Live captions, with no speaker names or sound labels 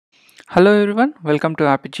Hello everyone, welcome to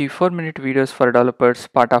Apigee 4-minute videos for developers,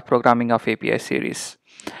 part of Programming of API series.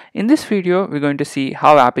 In this video, we're going to see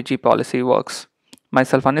how Apigee policy works.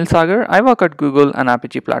 Myself Anil Sagar, I work at Google and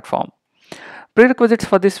Apigee platform. Prerequisites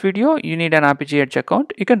for this video, you need an Apigee Edge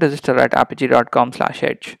account. You can register at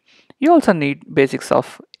apigee.com/edge. You also need basics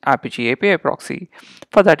of Apigee API proxy.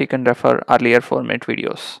 For that, you can refer earlier 4-minute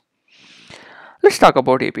videos. Let's talk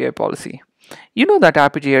about API policy. You know that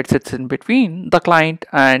Apigee Edge sits in between the client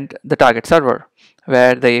and the target server,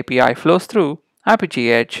 where the API flows through Apigee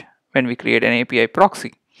Edge when we create an API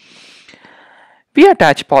proxy. We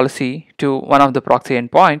attach policy to one of the proxy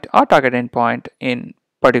endpoint or target endpoint in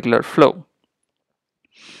particular flow.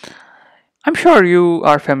 I'm sure you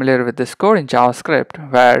are familiar with this code in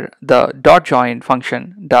JavaScript where the .join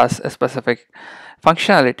function does a specific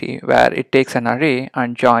functionality where it takes an array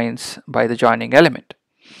and joins by the joining element.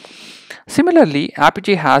 Similarly,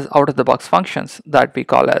 Apigee has out-of-the-box functions that we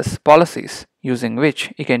call as policies, using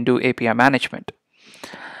which you can do API management.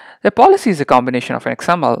 A policy is a combination of an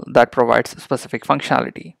XML that provides specific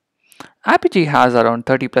functionality. Apigee has around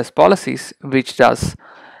 30 plus policies which does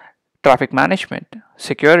traffic management,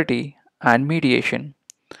 security, and mediation.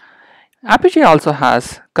 Apigee also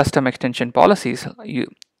has custom extension policies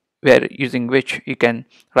using which you can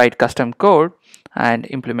write custom code and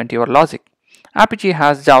implement your logic. Apigee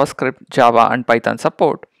has JavaScript, Java, and Python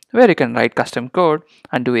support where you can write custom code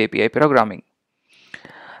and do API programming.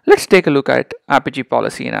 Let's take a look at Apigee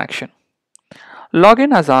policy in action. Log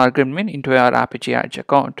in as our admin into your Apigee Edge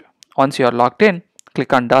account. Once you are logged in,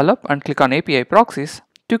 click on Develop and click on API Proxies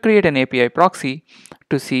to create an API proxy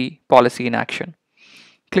to see policy in action.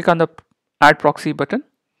 Click on the Add Proxy button.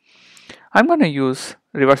 I'm going to use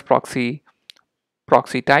reverse proxy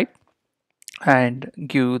type and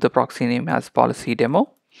give the proxy name as policy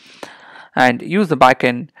demo and use the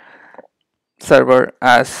backend server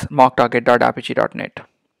as mocktarget.apigee.net.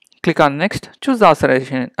 Click on next, choose the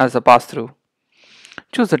authorization as a pass-through.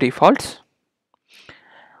 Choose the defaults.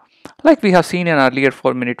 Like we have seen in earlier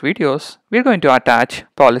 4-minute videos, we're going to attach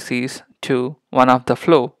policies to one of the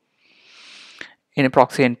flow in a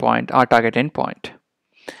proxy endpoint or target endpoint.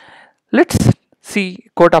 Let's see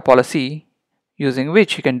quota policy using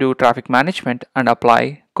which you can do traffic management and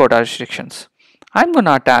apply quota restrictions. I'm going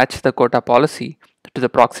to attach the quota policy to the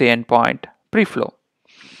proxy endpoint preflow.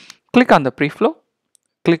 Click on the preflow.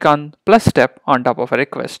 Click on plus step on top of a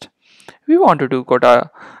request. We want to do quota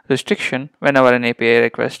restriction whenever an API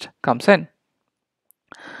request comes in.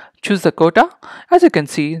 Choose the quota. As you can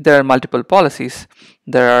see, there are multiple policies.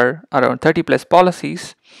 There are around 30 plus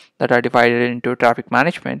policies that are divided into traffic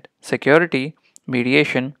management, security,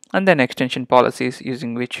 mediation, and then extension policies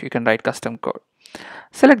using which you can write custom code.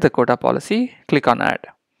 Select the quota policy, click on Add.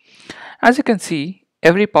 As you can see,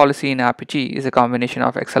 every policy in Apigee is a combination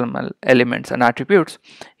of XML elements and attributes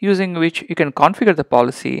using which you can configure the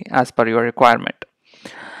policy as per your requirement.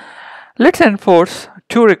 Let's enforce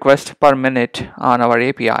 2 requests per minute on our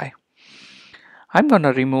API. I'm going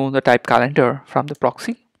to remove the type calendar from the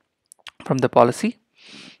policy,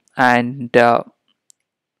 and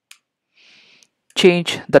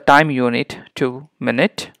change the time unit to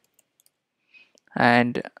minute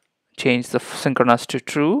and change the synchronous to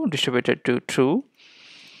true, distributed to true.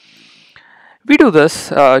 We do this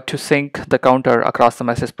to sync the counter across the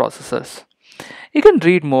message processors. You can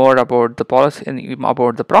read more about the policy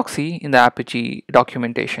about the proxy in the Apigee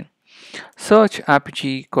documentation. Search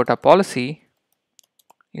Apigee quota policy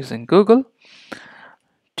using Google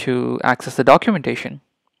to access the documentation.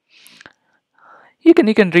 You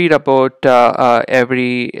can read about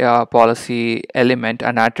every policy element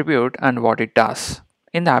and attribute and what it does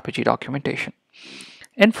in the Apigee documentation.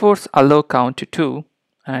 Enforce allow count to 2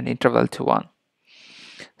 and interval to 1.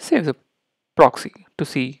 Save the proxy to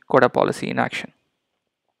see quota policy in action.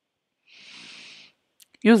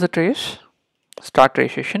 Use the trace, start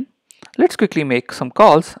trace session. Let's quickly make some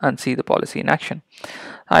calls and see the policy in action.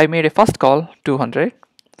 I made a first call 200,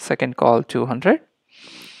 second call 200.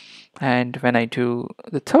 And when I do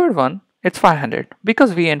the third one, it's 500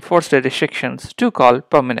 because we enforced the restrictions to call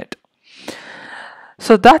per minute.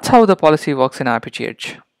 So that's how the policy works in Apigee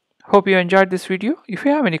Edge. Hope you enjoyed this video. If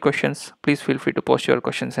you have any questions, please feel free to post your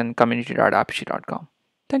questions in community.apigee.com.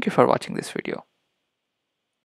 Thank you for watching this video.